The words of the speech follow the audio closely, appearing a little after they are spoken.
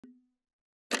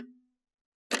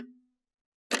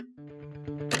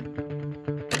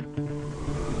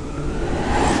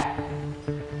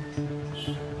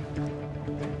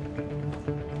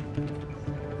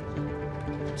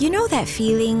that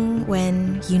feeling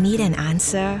when you need an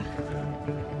answer?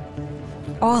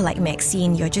 Or like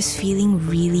Maxine, you're just feeling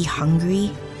really hungry?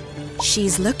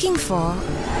 She's looking for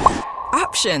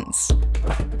options.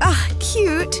 Ah,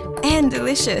 cute and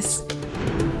delicious.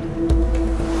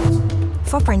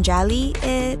 For Pranjali,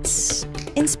 it's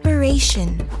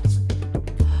inspiration.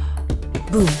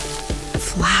 Boom,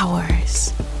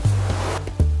 flowers.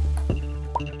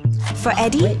 For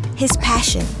Eddie, his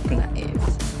passion.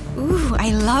 Ooh,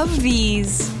 I love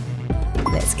these.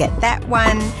 Let's get that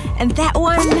one and that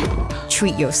one.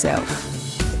 Treat yourself.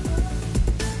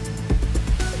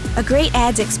 A great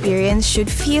ads experience should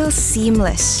feel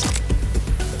seamless.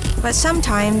 But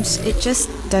sometimes it just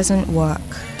doesn't work.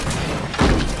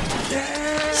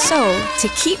 So, to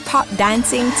keep pop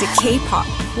dancing to K-pop,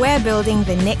 we're building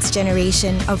the next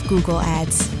generation of Google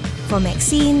Ads. For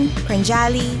Maxine,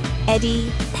 Pranjali,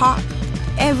 Eddie, Pop,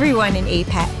 everyone in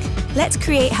APAC. Let's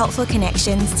create helpful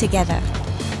connections together.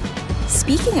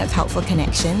 Speaking of helpful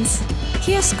connections,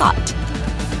 here's Scott.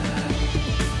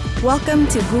 Welcome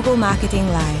to Google Marketing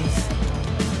Live.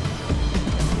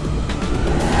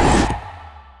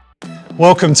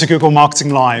 Welcome to Google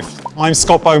Marketing Live. I'm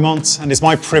Scott Beaumont, and it's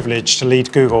my privilege to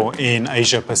lead Google in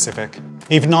Asia Pacific.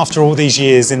 Even after all these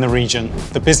years in the region,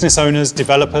 the business owners,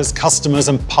 developers, customers,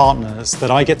 and partners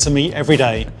that I get to meet every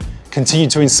day continue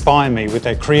to inspire me with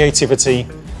their creativity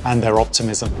and their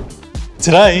optimism.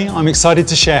 Today, I'm excited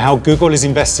to share how Google is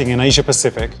investing in Asia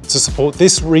Pacific to support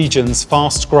this region's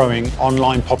fast-growing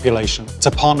online population,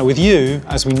 to partner with you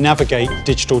as we navigate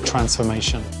digital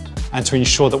transformation, and to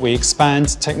ensure that we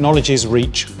expand technology's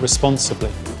reach responsibly.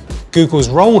 Google's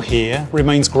role here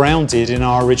remains grounded in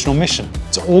our original mission,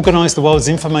 to organize the world's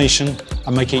information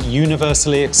and make it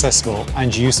universally accessible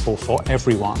and useful for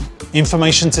everyone.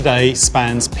 Information today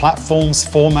spans platforms,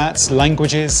 formats,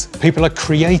 languages. People are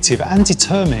creative and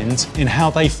determined in how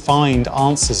they find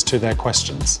answers to their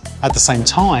questions. At the same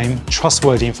time,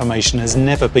 trustworthy information has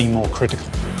never been more critical.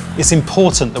 It's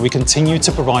important that we continue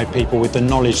to provide people with the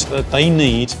knowledge that they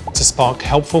need to spark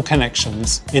helpful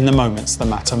connections in the moments that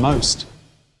matter most.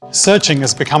 Searching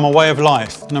has become a way of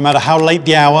life. No matter how late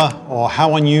the hour or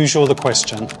how unusual the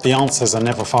question, the answers are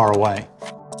never far away.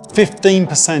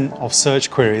 15% of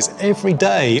search queries every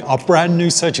day are brand new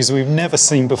searches we've never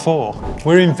seen before.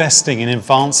 We're investing in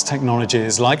advanced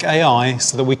technologies like AI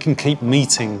so that we can keep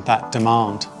meeting that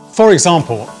demand. For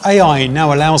example, AI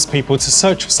now allows people to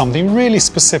search for something really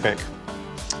specific,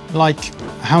 like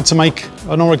how to make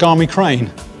an origami crane,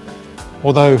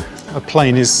 although a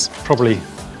plane is probably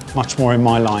much more in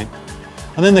my line.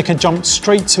 And then they can jump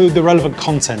straight to the relevant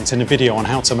content in a video on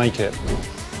how to make it.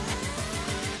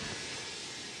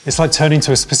 It's like turning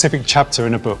to a specific chapter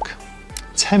in a book.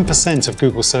 10% of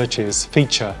Google searches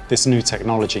feature this new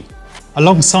technology.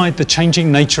 Alongside the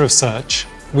changing nature of search,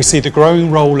 we see the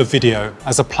growing role of video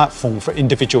as a platform for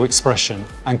individual expression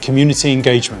and community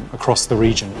engagement across the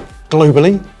region.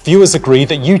 Globally, viewers agree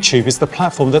that YouTube is the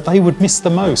platform that they would miss the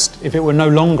most if it were no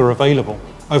longer available.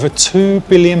 Over 2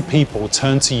 billion people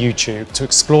turn to YouTube to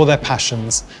explore their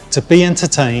passions, to be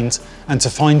entertained, and to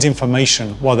find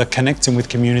information while they're connecting with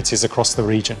communities across the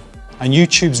region. And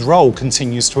YouTube's role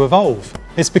continues to evolve.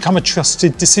 It's become a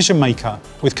trusted decision maker,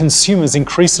 with consumers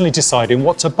increasingly deciding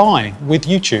what to buy with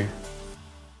YouTube.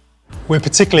 We're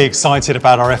particularly excited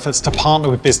about our efforts to partner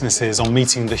with businesses on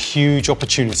meeting the huge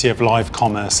opportunity of live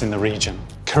commerce in the region.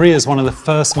 Korea is one of the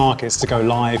first markets to go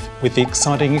live with the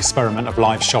exciting experiment of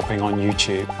live shopping on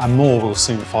YouTube, and more will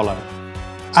soon follow.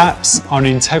 Apps are an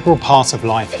integral part of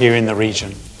life here in the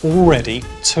region. Already,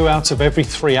 2 out of every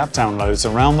 3 app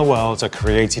downloads around the world are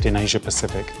created in Asia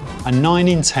Pacific, and 9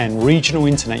 in 10 regional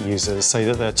internet users say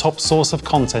that their top source of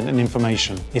content and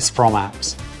information is from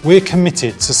apps. We're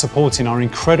committed to supporting our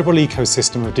incredible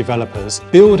ecosystem of developers,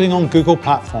 building on Google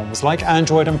platforms like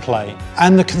Android and Play,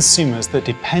 and the consumers that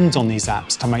depend on these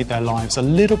apps to make their lives a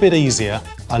little bit easier,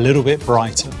 a little bit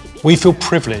brighter. We feel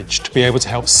privileged to be able to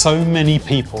help so many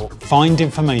people find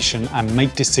information and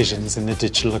make decisions in the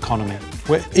digital economy.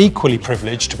 We're equally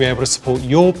privileged to be able to support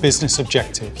your business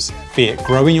objectives, be it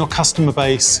growing your customer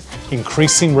base,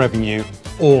 increasing revenue,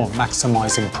 or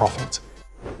maximizing profit.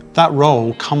 That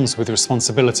role comes with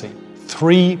responsibility.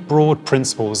 3 broad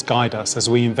principles guide us as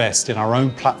we invest in our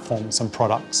own platforms and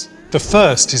products. The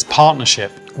first is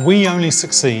partnership. We only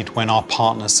succeed when our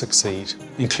partners succeed,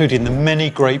 including the many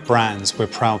great brands we're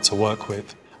proud to work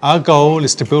with. Our goal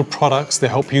is to build products that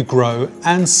help you grow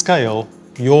and scale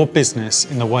your business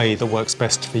in the way that works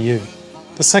best for you.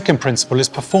 The second principle is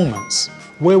performance.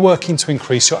 We're working to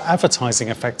increase your advertising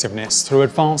effectiveness through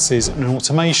advances in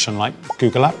automation like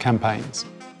Google App Campaigns.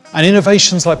 And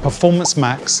innovations like Performance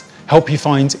Max help you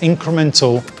find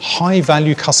incremental,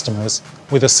 high-value customers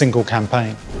with a single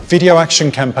campaign. Video action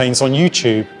campaigns on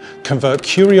YouTube convert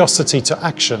curiosity to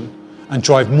action and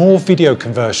drive more video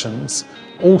conversions,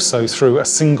 also through a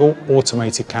single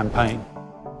automated campaign.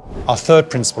 Our third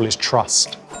principle is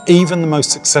trust. Even the most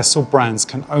successful brands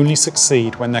can only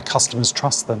succeed when their customers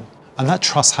trust them, and that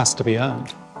trust has to be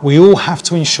earned. We all have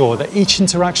to ensure that each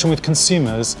interaction with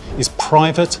consumers is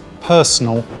private,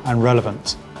 personal, and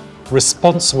relevant.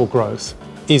 Responsible growth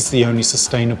is the only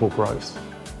sustainable growth.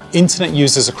 Internet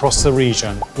users across the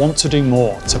region want to do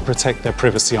more to protect their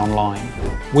privacy online.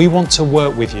 We want to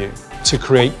work with you to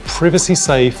create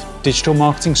privacy-safe digital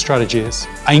marketing strategies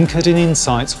anchored in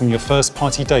insights from your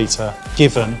first-party data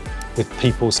given with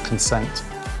people's consent.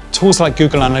 Tools like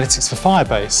Google Analytics for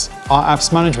Firebase, our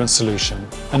apps management solution,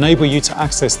 enable you to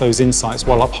access those insights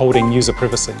while upholding user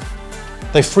privacy.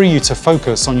 They free you to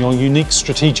focus on your unique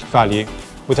strategic value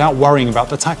without worrying about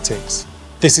the tactics.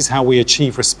 This is how we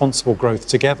achieve responsible growth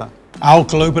together. Our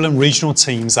global and regional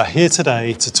teams are here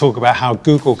today to talk about how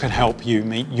Google can help you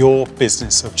meet your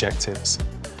business objectives.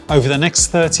 Over the next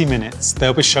 30 minutes,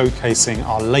 they'll be showcasing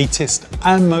our latest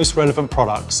and most relevant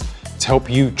products to help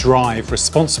you drive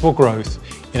responsible growth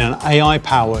in an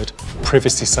AI-powered,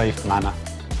 privacy-safe manner.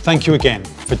 Thank you again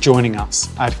for joining us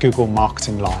at Google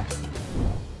Marketing Live.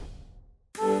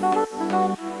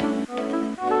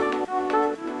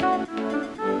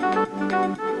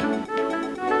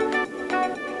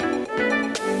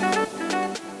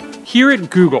 Here at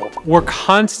Google, we're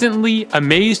constantly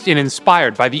amazed and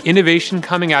inspired by the innovation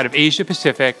coming out of Asia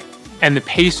Pacific and the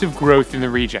pace of growth in the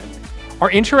region.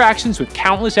 Our interactions with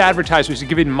countless advertisers have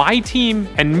given my team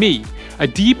and me a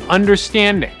deep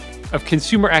understanding of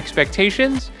consumer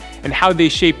expectations and how they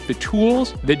shape the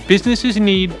tools that businesses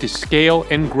need to scale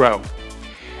and grow.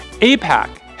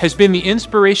 APAC has been the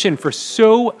inspiration for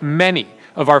so many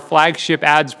of our flagship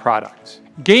ads products.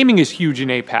 Gaming is huge in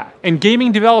APAC, and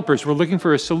gaming developers were looking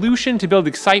for a solution to build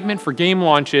excitement for game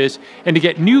launches and to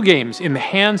get new games in the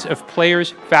hands of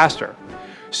players faster.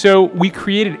 So we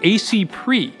created AC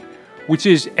Pre, which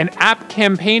is an app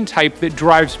campaign type that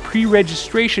drives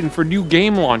pre-registration for new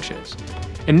game launches.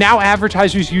 And now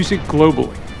advertisers use it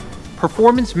globally.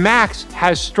 Performance Max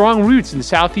has strong roots in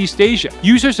Southeast Asia.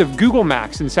 Users of Google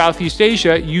Max in Southeast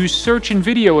Asia use search and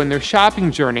video in their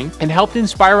shopping journey and helped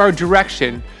inspire our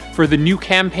direction for the new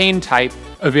campaign type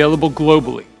available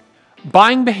globally.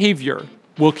 Buying behavior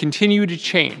will continue to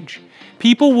change.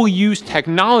 People will use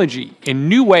technology in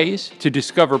new ways to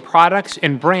discover products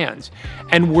and brands,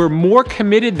 and we're more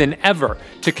committed than ever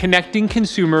to connecting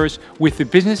consumers with the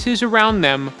businesses around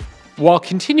them while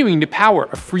continuing to power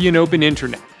a free and open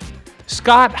internet.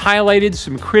 Scott highlighted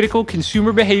some critical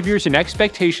consumer behaviors and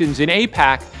expectations in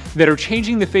APAC that are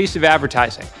changing the face of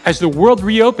advertising. As the world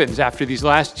reopens after these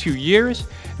last 2 years,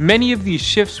 many of these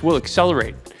shifts will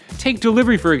accelerate. Take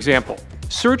delivery, for example.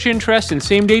 Search interest in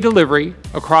same-day delivery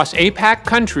across APAC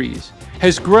countries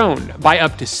has grown by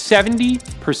up to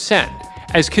 70%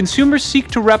 as consumers seek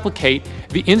to replicate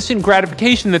the instant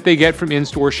gratification that they get from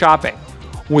in-store shopping.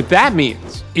 What that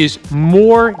means is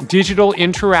more digital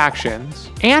interactions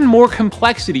and more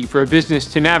complexity for a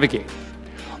business to navigate.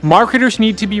 Marketers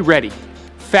need to be ready,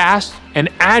 fast, and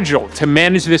agile to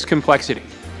manage this complexity.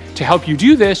 To help you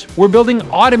do this, we're building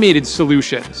automated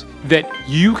solutions that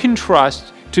you can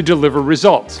trust to deliver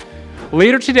results.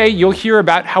 Later today, you'll hear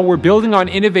about how we're building on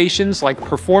innovations like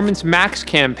Performance Max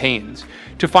campaigns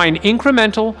to find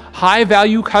incremental,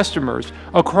 high-value customers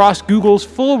across Google's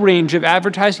full range of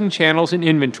advertising channels and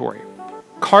inventory.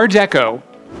 Car Deco,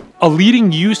 a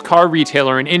leading used car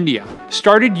retailer in India,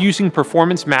 started using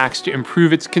Performance Max to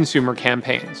improve its consumer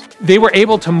campaigns. They were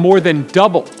able to more than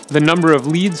double the number of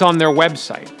leads on their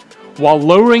website, while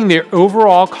lowering their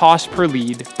overall cost per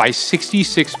lead by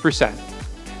 66%.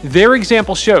 Their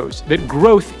example shows that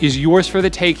growth is yours for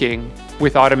the taking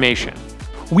with automation.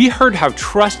 We heard how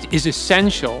trust is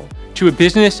essential to a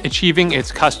business achieving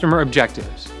its customer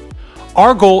objectives.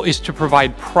 Our goal is to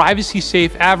provide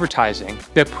privacy-safe advertising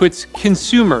that puts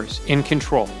consumers in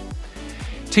control.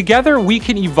 Together, we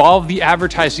can evolve the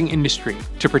advertising industry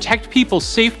to protect people's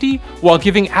safety while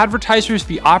giving advertisers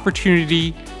the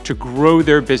opportunity to grow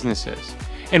their businesses.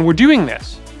 And we're doing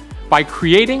this by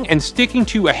creating and sticking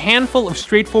to a handful of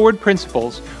straightforward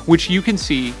principles, which you can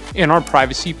see in our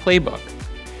privacy playbook.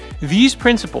 These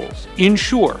principles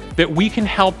ensure that we can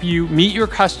help you meet your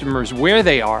customers where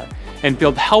they are and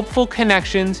build helpful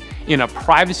connections in a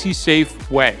privacy-safe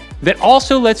way that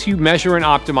also lets you measure and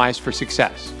optimize for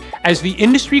success. As the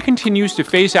industry continues to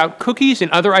phase out cookies and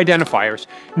other identifiers,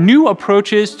 new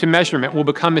approaches to measurement will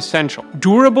become essential.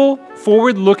 Durable,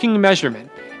 forward-looking measurement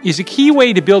is a key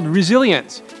way to build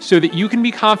resilience so that you can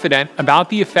be confident about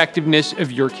the effectiveness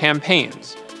of your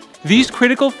campaigns. These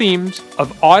critical themes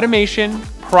of automation,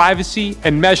 privacy,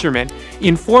 and measurement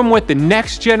inform what the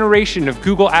next generation of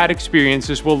Google ad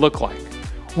experiences will look like.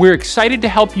 We're excited to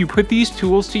help you put these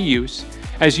tools to use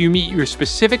as you meet your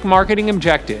specific marketing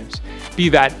objectives, be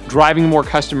that driving more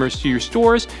customers to your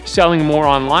stores, selling more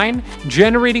online,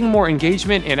 generating more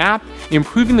engagement in-app,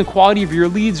 improving the quality of your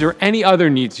leads, or any other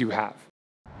needs you have.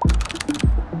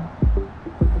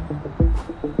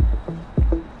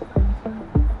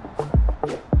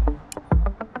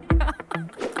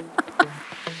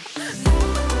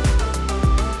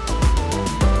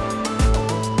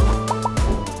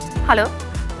 Hello,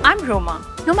 I'm Roma.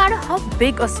 No matter how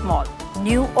big or small,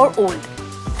 new or old,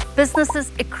 businesses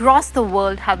across the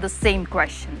world have the same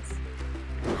questions.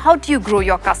 How do you grow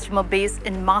your customer base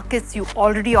in markets you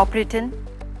already operate in?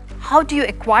 How do you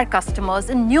acquire customers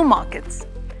in new markets?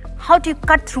 How do you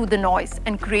cut through the noise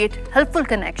and create helpful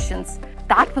connections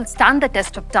that will stand the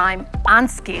test of time and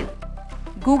scale?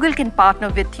 Google can partner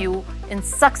with you in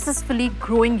successfully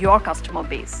growing your customer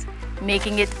base,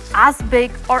 making it as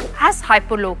big or as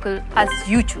hyperlocal as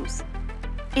you choose.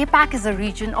 APAC is a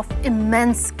region of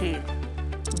immense scale,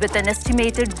 with an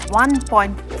estimated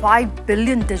 1.5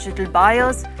 billion digital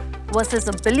buyers versus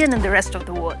a billion in the rest of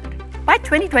the world. By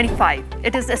 2025,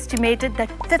 it is estimated that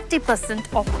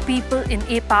 50% of people in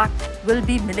APAC will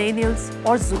be millennials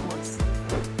or Zoomers.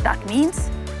 That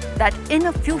means that in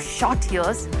a few short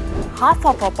years, half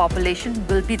of our population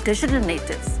will be digital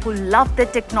natives who love their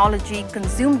technology,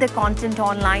 consume their content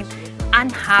online,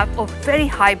 and have a very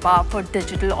high bar for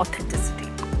digital authenticity.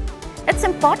 It's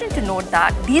important to note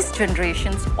that these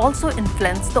generations also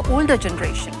influence the older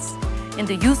generations in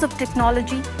the use of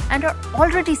technology and are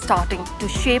already starting to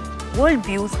shape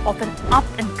worldviews of an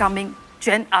up-and-coming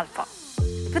Gen Alpha.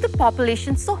 With a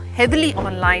population so heavily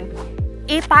online,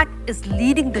 APAC is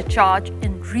leading the charge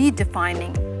in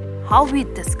redefining how we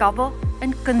discover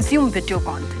and consume video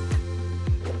content.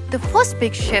 The first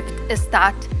big shift is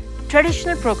that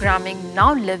traditional programming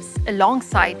now lives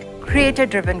alongside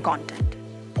creator-driven content.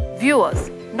 Viewers,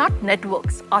 not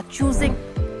networks, are choosing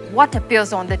what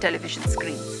appears on their television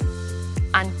screens.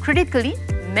 And critically,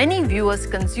 many viewers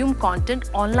consume content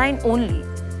online only,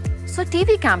 so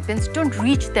TV campaigns don't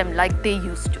reach them like they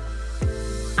used to.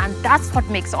 And that's what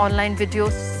makes online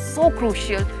videos so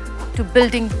crucial to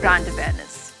building brand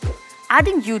awareness.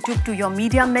 Adding YouTube to your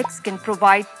media mix can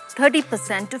provide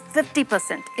 30% to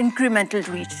 50%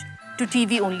 incremental reach to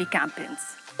TV-only campaigns.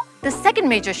 The second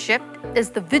major shift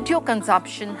is the video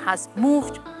consumption has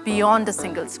moved beyond a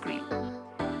single screen.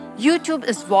 YouTube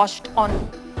is watched on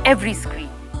every screen,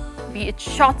 be it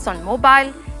shots on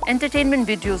mobile, entertainment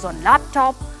videos on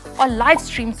laptop, or live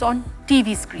streams on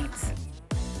TV screens.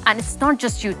 And it's not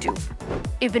just YouTube.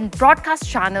 Even broadcast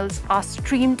channels are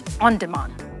streamed on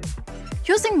demand.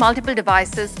 Using multiple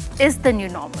devices is the new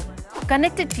normal.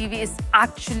 Connected TV is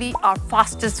actually our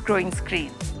fastest growing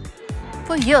screen.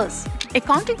 For years,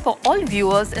 accounting for all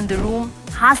viewers in the room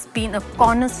has been a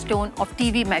cornerstone of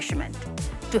TV measurement.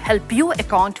 To help you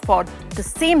account for the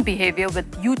same behavior with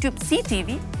YouTube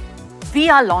CTV, we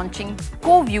are launching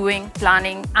co-viewing,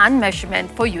 planning, and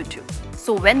measurement for YouTube.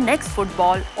 So when next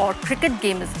football or cricket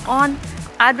game is on,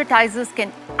 advertisers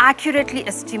can accurately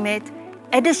estimate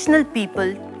additional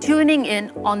people tuning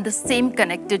in on the same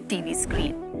connected TV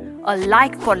screen. A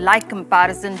like-for-like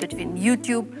comparison between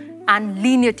YouTube and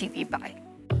linear TV buy.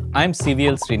 I'm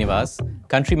CVL Srinivas,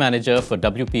 Country Manager for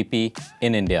WPP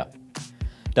in India.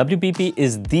 WPP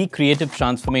is the creative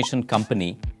transformation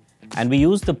company, and we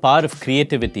use the power of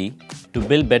creativity to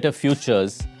build better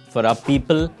futures for our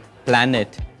people,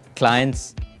 planet,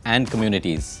 clients, and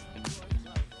communities.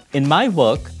 In my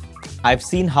work, I've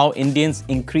seen how Indians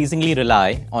increasingly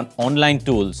rely on online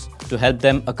tools to help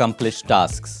them accomplish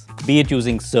tasks, be it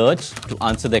using search to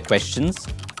answer their questions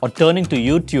or turning to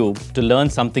YouTube to learn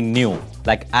something new,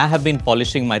 like I have been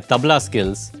polishing my tabla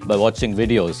skills by watching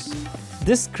videos.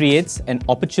 This creates an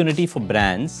opportunity for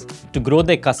brands to grow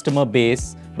their customer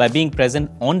base by being present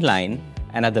online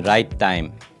and at the right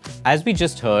time. As we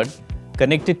just heard,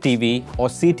 connected TV or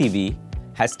CTV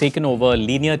has taken over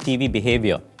linear TV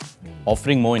behavior,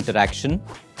 offering more interaction,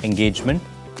 engagement,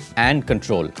 and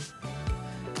control.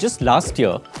 Just last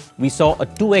year, we saw a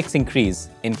 2x increase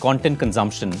in content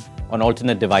consumption on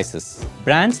alternate devices.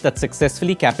 Brands that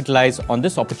successfully capitalize on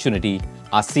this opportunity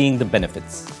are seeing the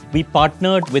benefits. We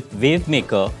partnered with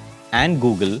Wavemaker and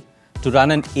Google to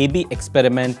run an A/B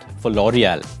experiment for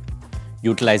L'Oreal,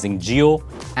 utilizing geo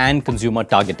and consumer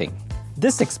targeting.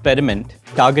 This experiment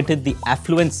targeted the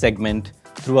affluent segment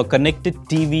through a connected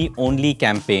TV-only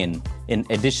campaign in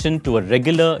addition to a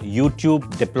regular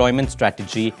YouTube deployment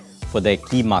strategy for their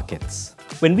key markets.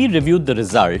 When we reviewed the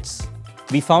results,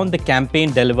 we found the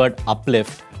campaign delivered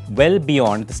uplift well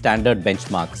beyond the standard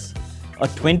benchmarks, a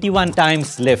 21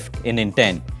 times lift in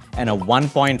intent and a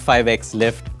 1.5x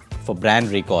lift for brand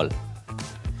recall.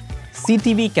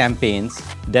 CTV campaigns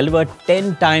delivered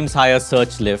 10 times higher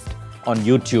search lift on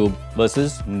YouTube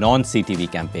versus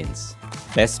non-CTV campaigns.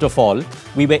 Best of all,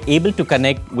 we were able to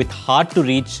connect with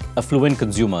hard-to-reach affluent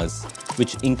consumers,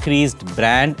 which increased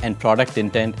brand and product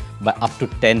intent by up to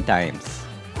 10 times.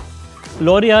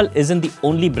 L'Oreal isn't the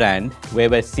only brand where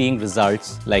we're seeing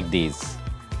results like these.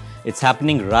 It's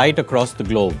happening right across the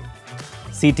globe.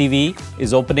 CTV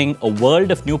is opening a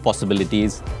world of new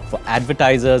possibilities for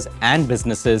advertisers and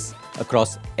businesses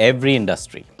across every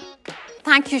industry.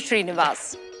 Thank you,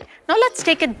 Srinivas. Now let's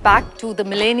take it back to the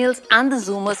millennials and the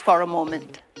Zoomers for a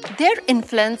moment. Their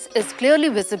influence is clearly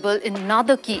visible in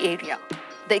another key area,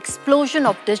 the explosion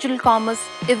of digital commerce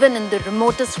even in the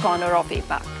remotest corner of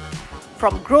APAC.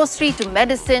 From grocery to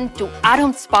medicine to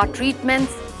at-home spa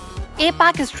treatments,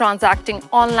 APAC is transacting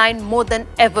online more than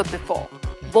ever before,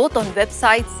 both on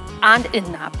websites and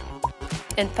in-app.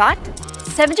 In fact,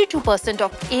 72%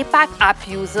 of APAC app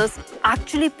users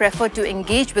actually prefer to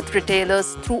engage with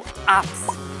retailers through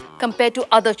apps compared to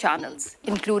other channels,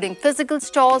 including physical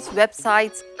stores,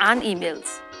 websites, and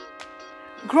emails.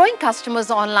 Growing customers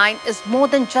online is more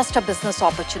than just a business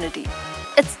opportunity.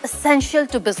 It's essential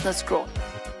to business growth.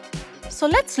 So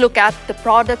let's look at the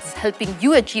products helping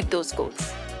you achieve those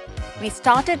goals. We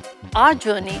started our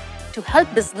journey to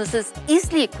help businesses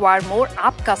easily acquire more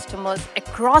app customers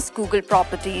across Google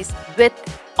properties with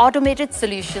automated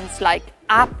solutions like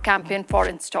App Campaign for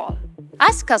Install.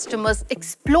 As customers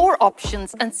explore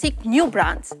options and seek new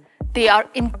brands, they are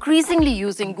increasingly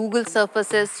using Google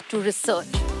surfaces to research.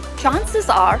 Chances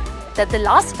are that the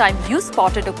last time you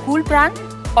spotted a cool brand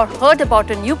or heard about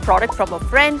a new product from a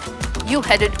friend, you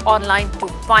headed online to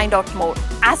find out more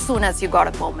as soon as you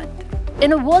got a moment.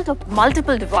 In a world of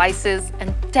multiple devices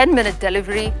and 10-minute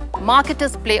delivery,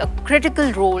 marketers play a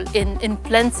critical role in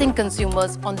influencing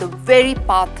consumers on the very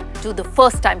path to the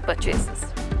first-time purchases.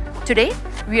 Today,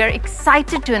 we are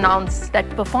excited to announce that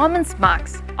Performance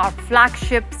Max, our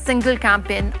flagship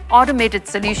single-campaign automated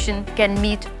solution, can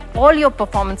meet all your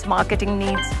performance marketing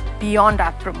needs beyond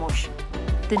app promotion.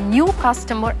 The new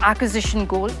customer acquisition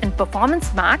goal in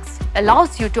Performance Max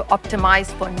allows you to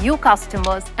optimize for new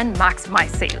customers and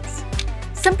maximize sales.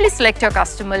 Simply select your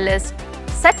customer list,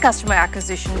 set customer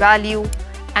acquisition value,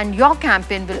 and your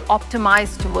campaign will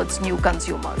optimize towards new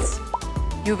consumers.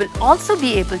 You will also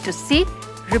be able to see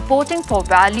reporting for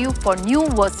value for new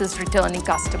versus returning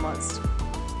customers.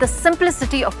 The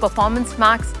simplicity of Performance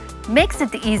Max makes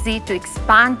it easy to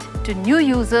expand to new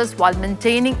users while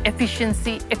maintaining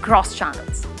efficiency across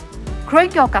channels.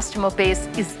 Growing your customer base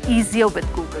is easier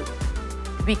with Google.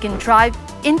 We can drive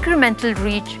incremental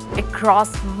reach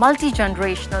across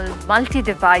multi-generational,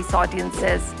 multi-device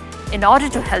audiences in order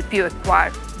to help you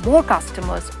acquire more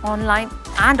customers online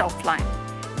and offline,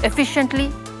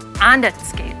 efficiently and at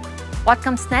scale. What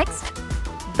comes next?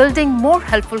 Building more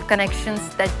helpful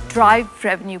connections that drive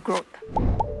revenue growth.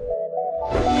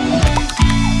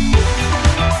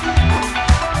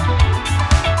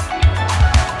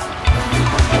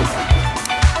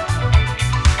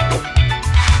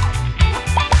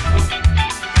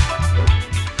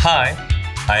 Hi,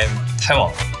 I'm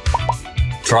Taewon.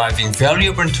 Driving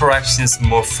valuable interactions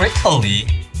more frequently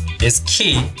is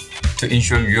key to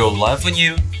ensuring your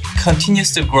revenue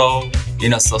continues to grow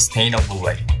in a sustainable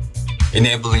way.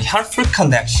 Enabling helpful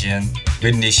connection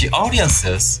with niche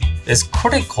audiences is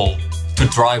critical to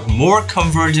drive more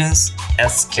conversions at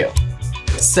scale.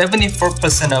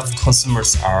 74% of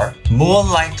consumers are more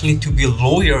likely to be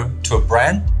loyal to a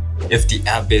brand if the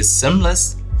app is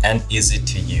seamless and easy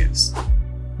to use.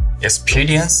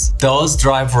 Experience does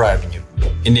drive revenue.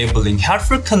 Enabling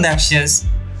helpful connections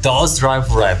does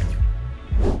drive revenue.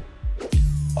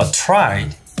 A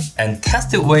tried and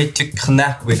tested way to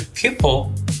connect with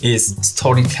people is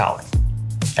storytelling.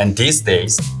 And these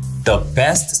days, the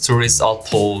best stories are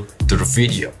told through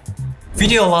video.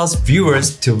 Video allows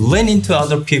viewers to lean into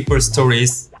other people's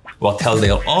stories or tell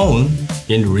their own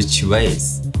in rich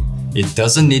ways. It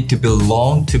doesn't need to be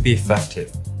long to be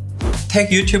effective. Take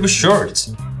YouTube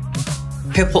Shorts.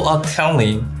 People are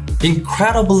telling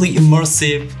incredibly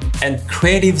immersive and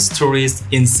creative stories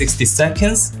in 60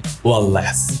 seconds or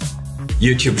less.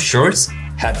 YouTube Shorts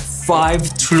had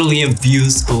 5 trillion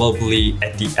views globally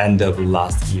at the end of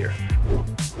last year.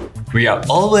 We are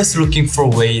always looking for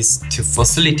ways to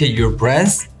facilitate your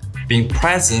brands being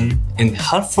present in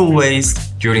helpful ways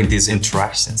during these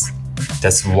interactions.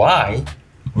 That's why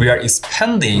we are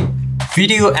expanding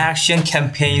video action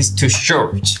campaigns to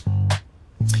short.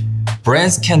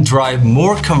 Brands can drive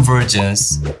more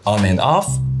conversions on and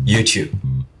off YouTube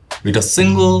with a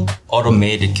single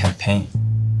automated campaign.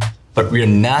 But we are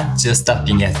not just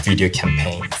stopping at video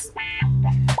campaigns.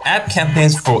 App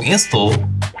campaigns for install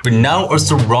will now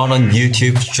also run on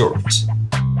YouTube Shorts.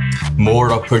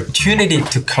 More opportunity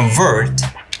to convert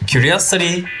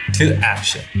curiosity to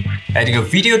action. Adding a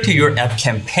video to your app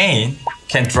campaign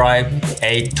can drive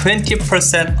a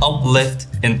 20% uplift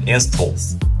in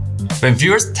installs. When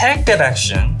viewers take that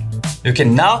action, you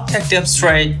can now take them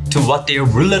straight to what they are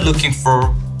really looking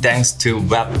for thanks to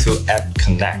Web2App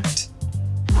Connect.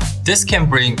 This can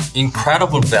bring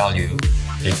incredible value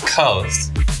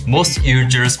because most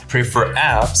users prefer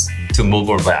apps to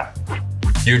mobile web.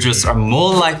 Users are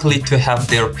more likely to have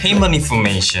their payment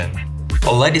information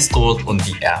already stored on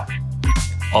the app.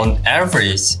 On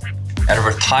average,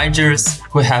 advertisers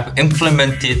who have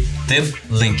implemented deep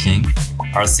linking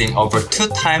are seeing over 2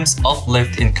 times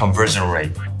uplift in conversion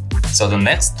rate. So the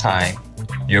next time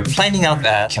you're planning out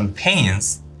ad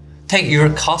campaigns, take your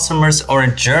customers on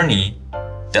a journey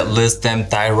that leads them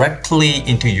directly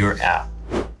into your app.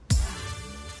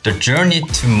 The journey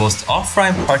to most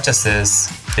offline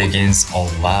purchases begins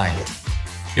online.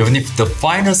 Even if the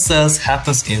final sales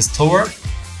happens in store,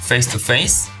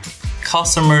 face-to-face,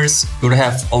 customers would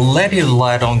have already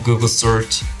relied on Google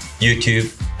Search,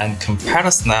 YouTube, and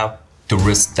Compare Snap to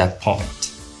reach that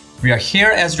point. We are here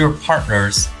as your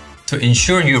partners to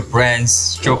ensure your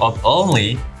brands show up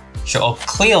early, show up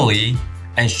clearly,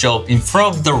 and show up in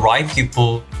front of the right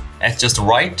people at just the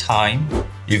right time,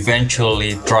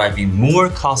 eventually driving more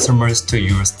customers to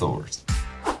your stores.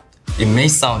 It may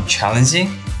sound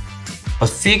challenging, but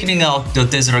figuring out the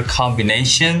digital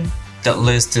combination that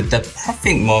leads to that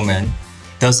perfect moment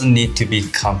doesn't need to be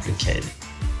complicated.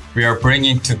 We are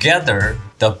bringing together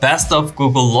the best of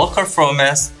Google local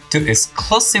formats to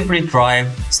exclusively drive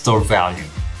store value.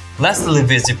 Let's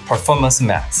revisit Performance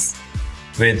Max.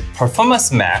 With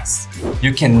Performance Max,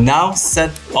 you can now set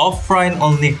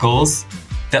offline-only goals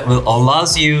that will allow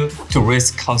you to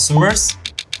reach consumers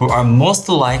who are most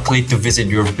likely to visit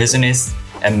your business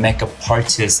and make a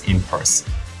purchase in person.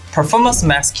 Performance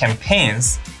Max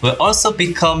campaigns will also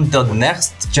become the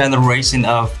next generation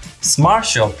of smart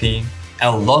shopping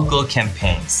and local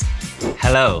campaigns.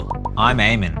 Hello, I'm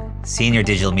Eamon, Senior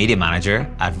Digital Media Manager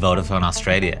at Vodafone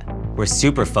Australia. We're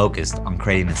super focused on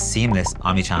creating a seamless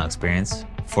omnichannel experience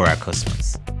for our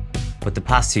customers. But the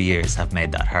past 2 years have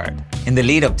made that hard. In the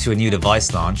lead up to a new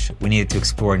device launch, we needed to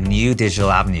explore new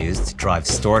digital avenues to drive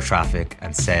store traffic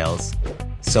and sales,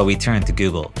 so we turned to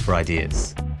Google for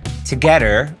ideas.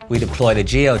 Together, we deployed a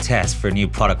geo test for a new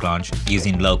product launch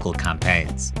using local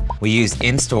campaigns. We used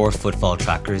in-store footfall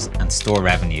trackers and store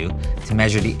revenue to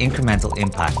measure the incremental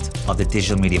impact of the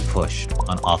digital media push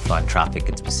on offline traffic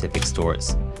in specific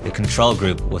stores. The control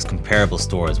group was comparable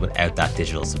stores without that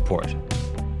digital support.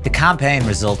 The campaign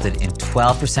resulted in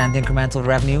 12% incremental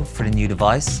revenue for the new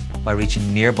device by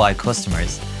reaching nearby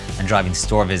customers and driving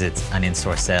store visits and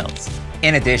in-store sales.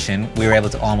 In addition, we were able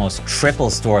to almost triple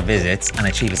store visits and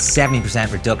achieve a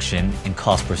 70% reduction in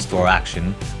cost per store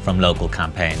action from local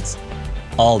campaigns.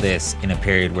 All this in a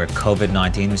period where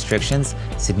COVID-19 restrictions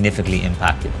significantly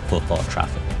impacted footfall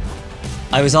traffic.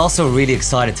 I was also really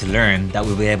excited to learn that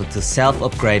we'll be able to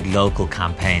self-upgrade local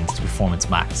campaigns to Performance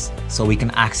Max, so we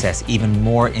can access even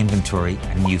more inventory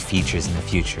and new features in the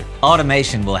future.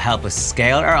 Automation will help us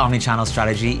scale our omnichannel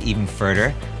strategy even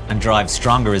further and drive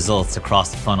stronger results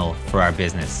across the funnel for our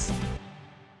business.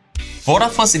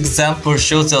 Vodafone's example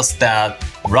shows us that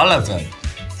relevant,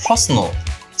 personal,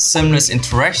 seamless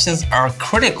interactions are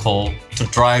critical to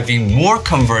driving more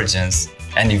conversions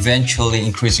and eventually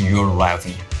increasing your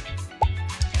revenue.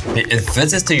 Be it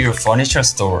visits to your furniture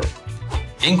store,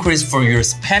 inquiries for your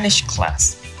Spanish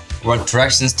class, or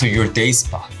directions to your day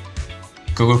spa,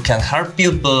 Google can help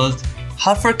you build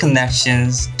hyper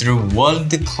connections through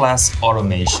world-class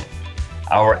automation.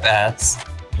 Our ads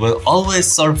will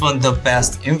always serve on the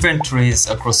best inventories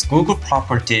across Google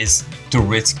properties to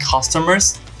reach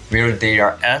customers where they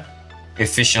are at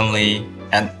efficiently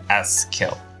and at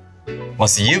scale.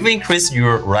 Once you've increased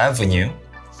your revenue,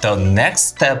 the next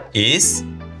step is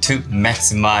to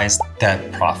maximize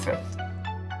that profit.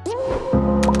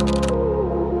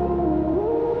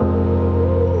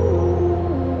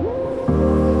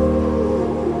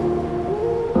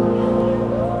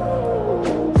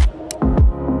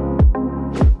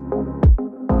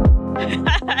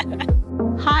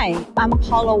 Hi, I'm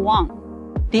Paula Wang.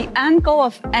 The end goal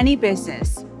of any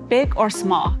business, big or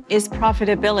small, is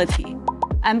profitability.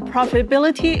 and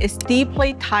profitability is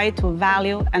deeply tied to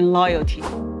value and loyalty.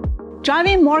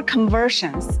 Driving more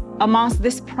conversions amongst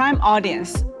this prime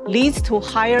audience leads to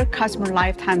higher customer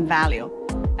lifetime value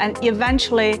and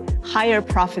eventually higher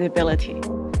profitability.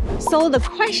 So the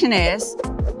question is,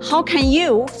 how can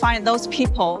you find those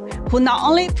people who not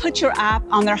only put your app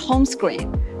on their home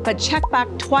screen, but check back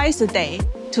twice a day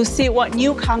to see what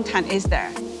new content is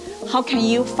there? How can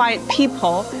you find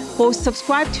people who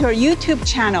subscribe to your YouTube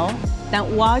channel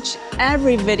then watch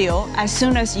every video as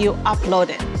soon as you upload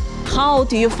it? How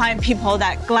do you find people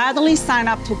that gladly sign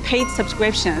up to paid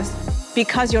subscriptions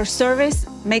because your service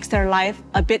makes their life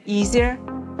a bit easier,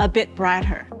 a bit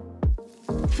brighter?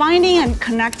 Finding and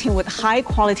connecting with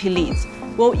high-quality leads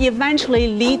will eventually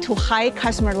lead to high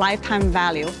customer lifetime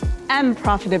value and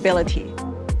profitability.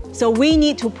 So we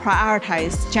need to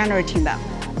prioritize generating them.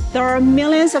 There are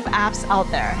millions of apps out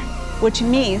there, which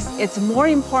means it's more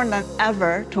important than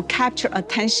ever to capture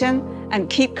attention and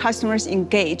keep customers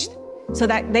engaged so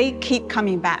that they keep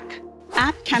coming back.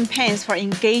 App campaigns for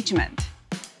engagement.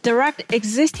 Direct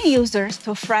existing users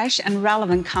to fresh and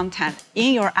relevant content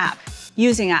in your app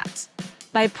using ads.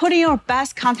 By putting your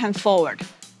best content forward,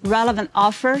 relevant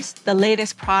offers, the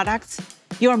latest products,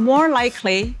 you're more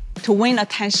likely to win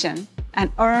attention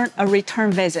and earn a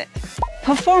return visit.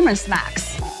 Performance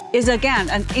Max is again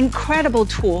an incredible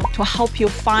tool to help you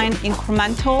find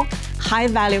incremental,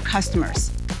 high-value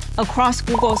customers across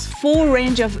Google's full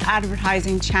range of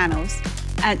advertising channels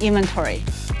and inventory.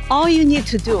 All you need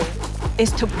to do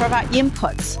is to provide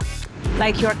inputs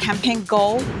like your campaign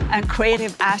goal and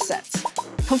creative assets.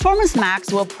 Performance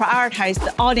Max will prioritize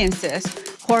the audiences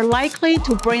who are likely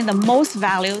to bring the most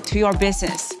value to your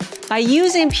business. By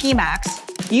using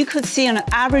PMax, you could see an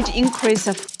average increase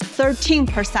of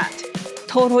 13%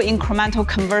 total incremental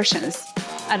conversions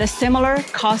at a similar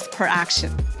cost per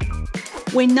action.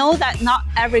 We know that not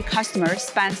every customer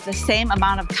spends the same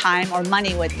amount of time or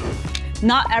money with you.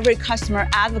 Not every customer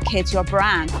advocates your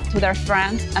brand to their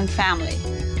friends and family.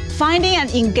 Finding and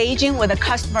engaging with the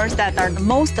customers that are the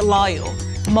most loyal,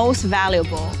 most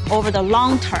valuable over the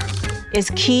long term is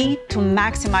key to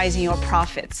maximizing your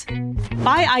profits.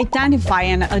 By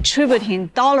identifying and attributing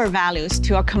dollar values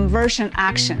to your conversion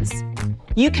actions,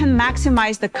 you can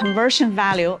maximize the conversion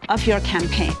value of your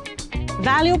campaign.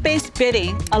 Value-based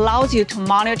bidding allows you to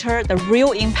monitor the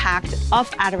real impact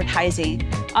of advertising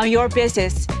on your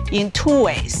business in two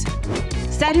ways.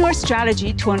 Setting your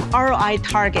strategy to an ROI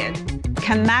target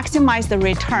can maximize the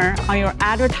return on your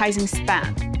advertising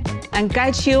spend and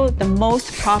get you the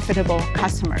most profitable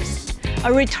customers.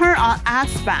 A return on ad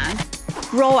spend,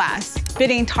 ROAS,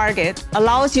 bidding target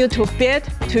allows you to bid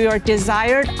to your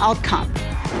desired outcome,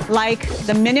 like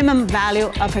the minimum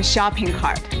value of a shopping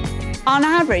cart. On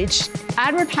average,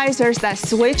 advertisers that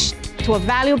switch to a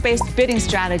value-based bidding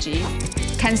strategy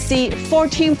can see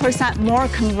 14% more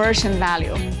conversion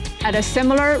value at a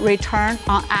similar return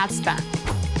on ad spend.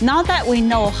 Now that we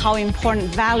know how important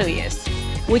value is,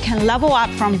 we can level up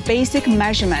from basic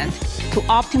measurement to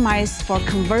optimize for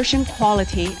conversion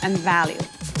quality and value.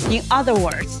 In other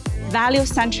words,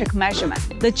 value-centric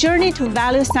measurement. The journey to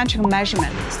value-centric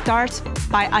measurement starts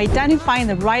by identifying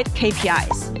the right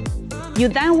KPIs. You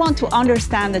then want to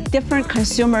understand the different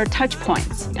consumer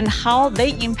touchpoints and how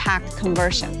they impact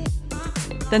conversion.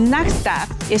 The next step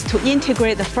is to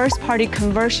integrate the first-party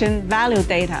conversion value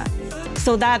data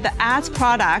so that the ads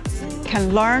products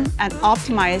can learn and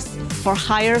optimize for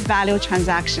higher value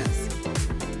transactions.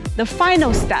 The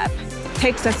final step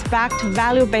takes us back to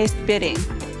value-based bidding,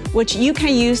 which you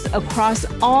can use across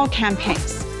all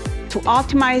campaigns to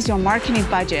optimize your marketing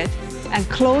budget and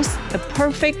close the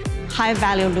perfect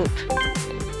high-value loop.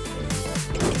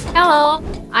 Hello,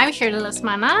 I'm Shirley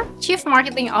Lesmana, Chief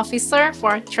Marketing Officer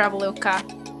for Traveloka.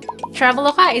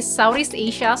 Traveloka is Southeast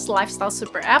Asia's lifestyle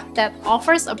super app that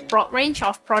offers a broad range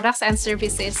of products and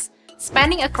services,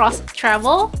 spanning across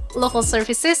travel, local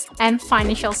services, and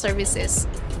financial services.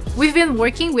 We've been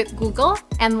working with Google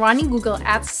and running Google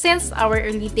Ads since our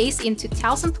early days in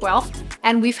 2012,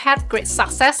 and we've had great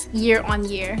success year on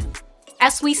year.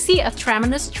 As we see a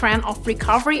tremendous trend of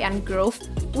recovery and growth,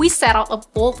 we set out a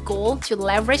bold goal to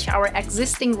leverage our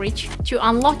existing reach to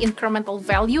unlock incremental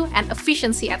value and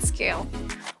efficiency at scale.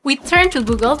 We turned to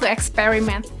Google to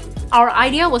experiment. Our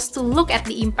idea was to look at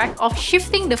the impact of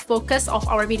shifting the focus of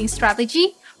our bidding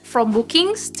strategy from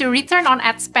bookings to return on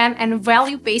ad spend and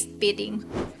value-based bidding.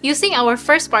 Using our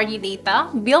first-party data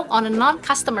built on a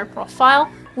non-customer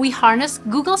profile, we harnessed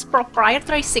Google's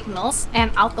proprietary signals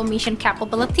and automation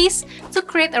capabilities to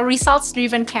create a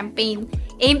results-driven campaign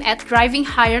aimed at driving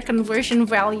higher conversion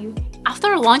value.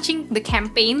 After launching the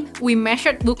campaign, we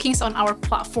measured bookings on our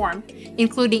platform,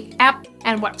 including app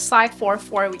and website for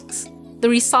 4 weeks. The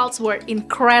results were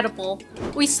incredible.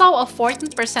 We saw a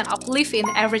 14% uplift in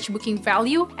average booking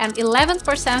value and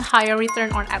 11% higher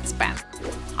return on ad spend.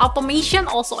 Automation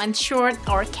also ensured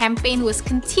our campaign was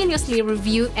continuously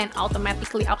reviewed and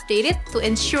automatically updated to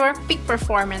ensure peak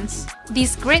performance.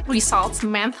 These great results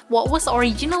meant what was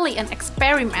originally an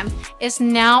experiment is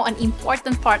now an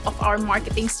important part of our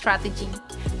marketing strategy.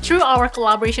 Through our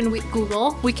collaboration with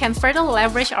Google, we can further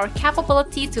leverage our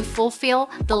capability to fulfill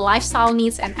the lifestyle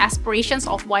needs and aspirations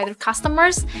of wider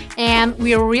customers, and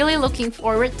we are really looking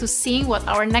forward to seeing what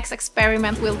our next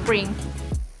experiment will bring.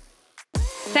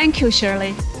 Thank you,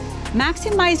 Shirley.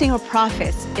 Maximizing your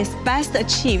profits is best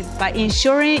achieved by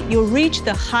ensuring you reach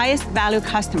the highest value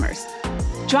customers.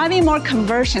 Driving more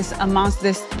conversions amongst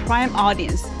this prime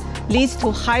audience leads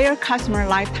to higher customer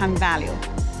lifetime value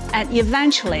and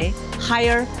eventually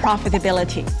higher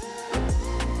profitability.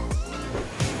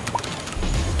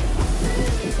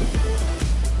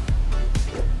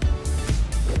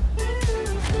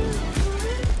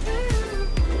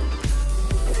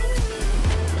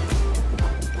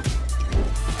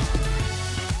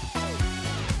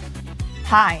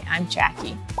 Hi, I'm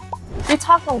Jackie. We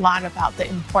talk a lot about the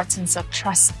importance of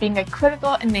trust being a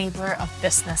critical enabler of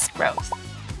business growth.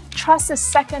 Trust is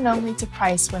second only to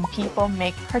price when people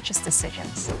make purchase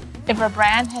decisions. If a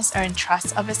brand has earned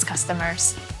trust of its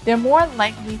customers, they're more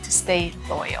likely to stay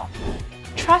loyal.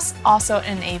 Trust also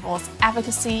enables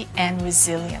advocacy and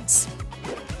resilience.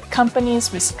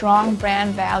 Companies with strong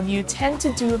brand value tend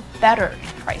to do better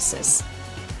in crisis.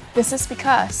 This is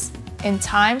because, in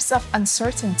times of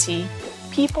uncertainty,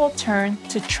 people turn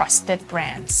to trusted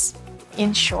brands.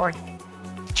 In short,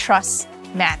 trust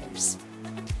matters.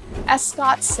 As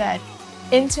Scott said,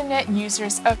 internet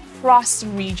users across the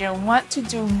region want to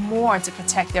do more to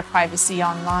protect their privacy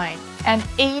online, and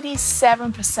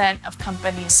 87% of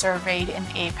companies surveyed in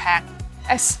APAC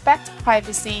expect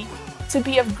privacy to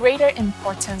be of greater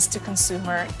importance to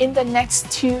consumers in the next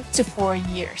 2 to 4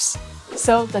 years.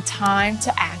 So the time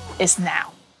to act is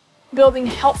now. Building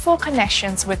helpful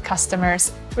connections with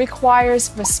customers requires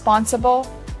responsible,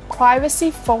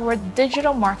 privacy-forward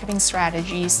digital marketing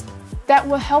strategies that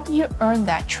will help you earn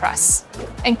that trust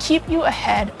and keep you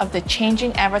ahead of the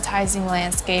changing advertising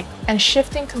landscape and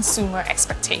shifting consumer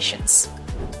expectations.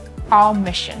 Our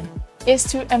mission is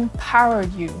to empower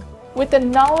you with the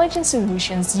knowledge and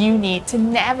solutions you need to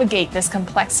navigate this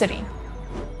complexity.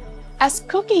 As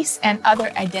cookies and other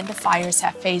identifiers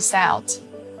have phased out,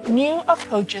 new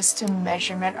approaches to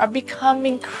measurement are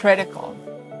becoming critical.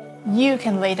 You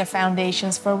can lay the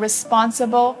foundations for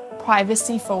responsible,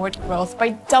 privacy-forward growth by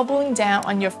doubling down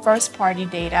on your first-party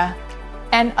data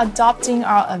and adopting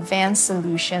our advanced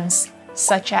solutions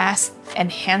such as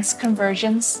enhanced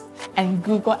conversions and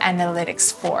Google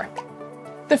Analytics 4.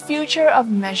 The future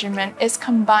of measurement is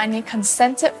combining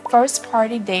consented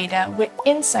first-party data with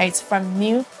insights from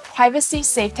new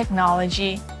privacy-safe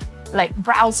technology like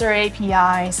browser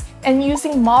APIs, and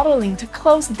using modeling to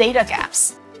close data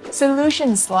gaps.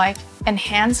 Solutions like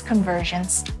enhanced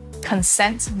conversions,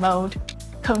 consent mode,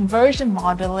 conversion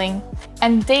modeling,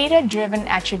 and data-driven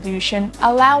attribution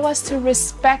allow us to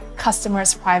respect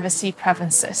customers' privacy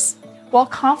preferences while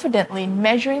confidently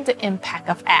measuring the impact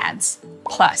of ads.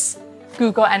 Plus,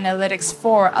 Google Analytics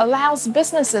 4 allows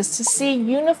businesses to see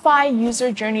unified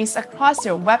user journeys across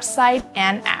their website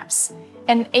and apps,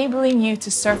 enabling you to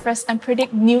surface and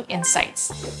predict new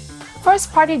insights.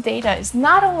 First-party data is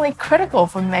not only critical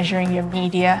for measuring your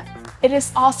media, it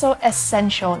is also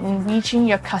essential in reaching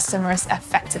your customers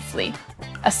effectively.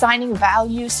 Assigning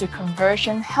values to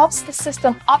conversion helps the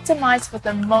system optimize for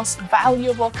the most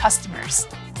valuable customers.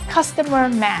 Customer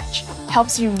Match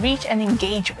helps you reach and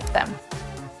engage with them.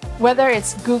 Whether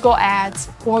it's Google Ads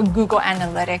or Google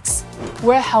Analytics,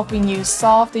 we're helping you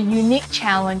solve the unique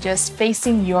challenges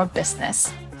facing your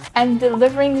business and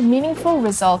delivering meaningful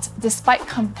results despite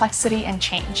complexity and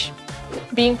change.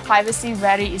 Being privacy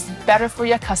ready is better for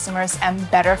your customers and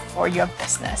better for your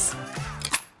business.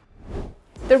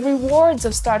 The rewards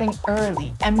of starting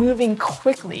early and moving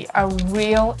quickly are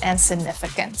real and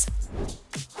significant.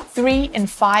 3 in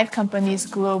 5 companies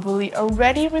globally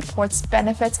already reports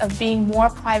benefits of being more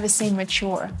privacy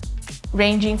mature,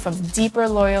 ranging from deeper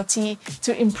loyalty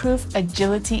to improved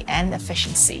agility and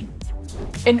efficiency.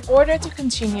 In order to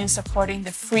continue supporting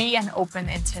the free and open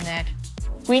internet,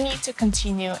 we need to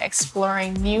continue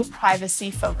exploring new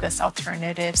privacy-focused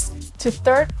alternatives to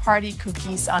third-party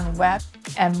cookies on web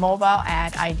and mobile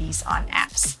ad IDs on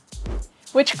apps,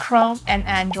 which Chrome and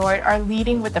Android are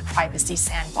leading with the Privacy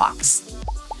Sandbox.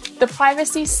 The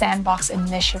Privacy Sandbox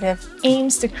initiative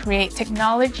aims to create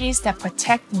technologies that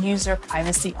protect user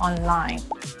privacy online.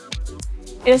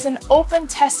 It is an open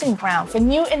testing ground for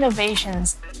new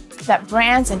innovations that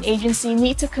brands and agencies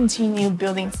need to continue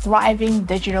building thriving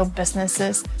digital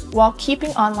businesses while keeping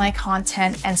online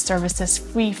content and services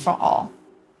free for all.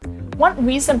 One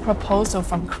recent proposal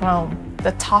from Chrome,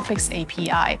 the Topics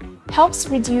API, helps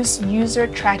reduce user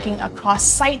tracking across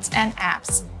sites and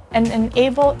apps and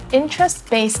enable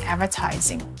interest-based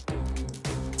advertising.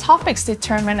 Topics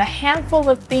determine a handful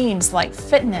of themes like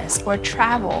fitness or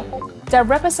travel that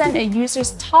represent a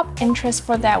user's top interest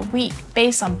for that week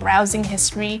based on browsing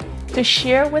history to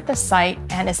share with the site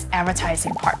and its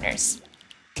advertising partners.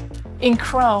 In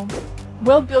Chrome,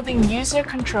 we're building user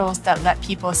controls that let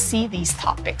people see these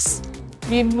topics,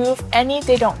 remove any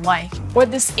they don't like, or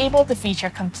disable the feature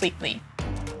completely.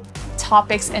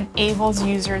 Topics enables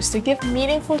users to give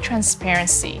meaningful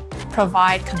transparency,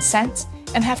 provide consent,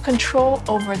 and have control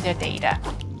over their data.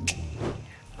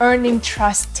 Earning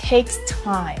trust takes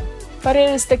time, but it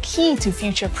is the key to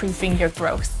future-proofing your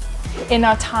growth. In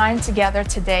our time together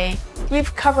today,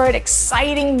 we've covered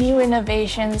exciting new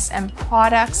innovations and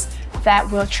products that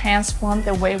will transform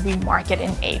the way we market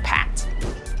in APAC.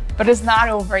 But it's not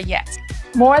over yet.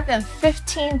 More than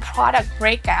 15 product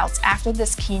breakouts after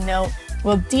this keynote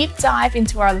will deep dive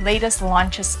into our latest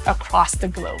launches across the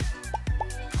globe.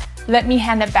 Let me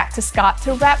hand it back to Scott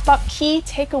to wrap up key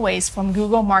takeaways from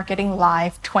Google Marketing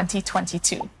Live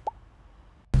 2022.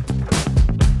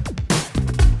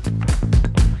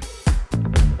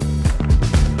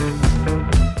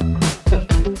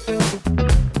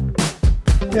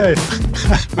 Yay.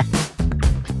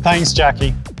 Thanks,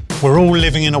 Jackie. We're all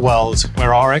living in a world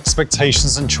where our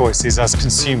expectations and choices as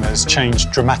consumers change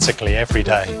dramatically every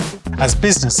day. As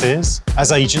businesses,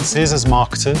 as agencies, as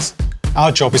marketers,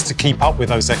 our job is to keep up with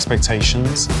those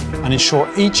expectations and ensure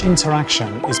each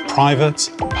interaction is private,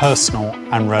 personal,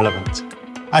 and relevant.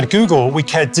 At Google, we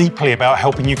care deeply about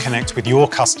helping you connect with your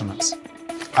customers.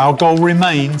 Our goal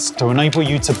remains to enable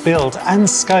you to build and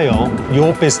scale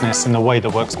your business in the way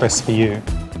that works best for you,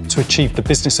 to achieve the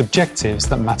business objectives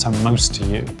that matter most to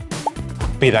you.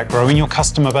 Be that growing your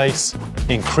customer base,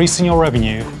 increasing your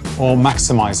revenue, or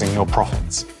maximizing your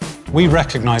profits. We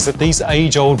recognize that these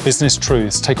age-old business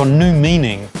truths take on new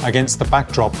meaning against the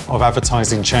backdrop of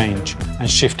advertising change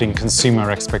and shifting consumer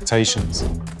expectations.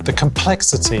 The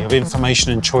complexity of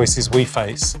information and choices we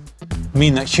face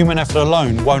mean that human effort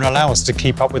alone won't allow us to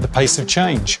keep up with the pace of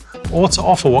change or to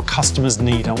offer what customers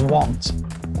need and want.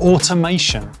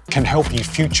 Automation can help you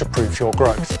future-proof your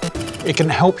growth. It can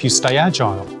help you stay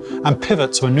agile and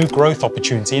pivot to a new growth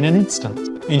opportunity in an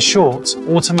instant. In short,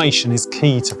 automation is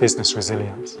key to business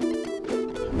resilience.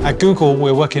 At Google,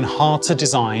 we're working hard to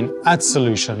design ad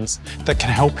solutions that can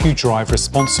help you drive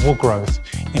responsible growth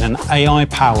in an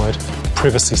AI-powered,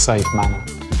 privacy-safe manner.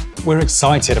 We're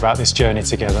excited about this journey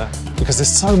together because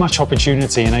there's so much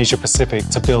opportunity in Asia Pacific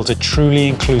to build a truly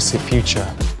inclusive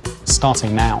future,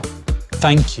 starting now.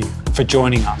 Thank you for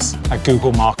joining us at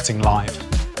Google Marketing Live.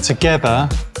 Together,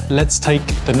 let's take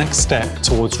the next step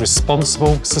towards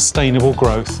responsible, sustainable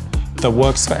growth that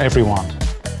works for everyone,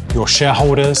 your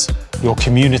shareholders, your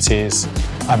communities,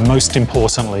 and most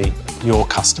importantly, your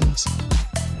customers.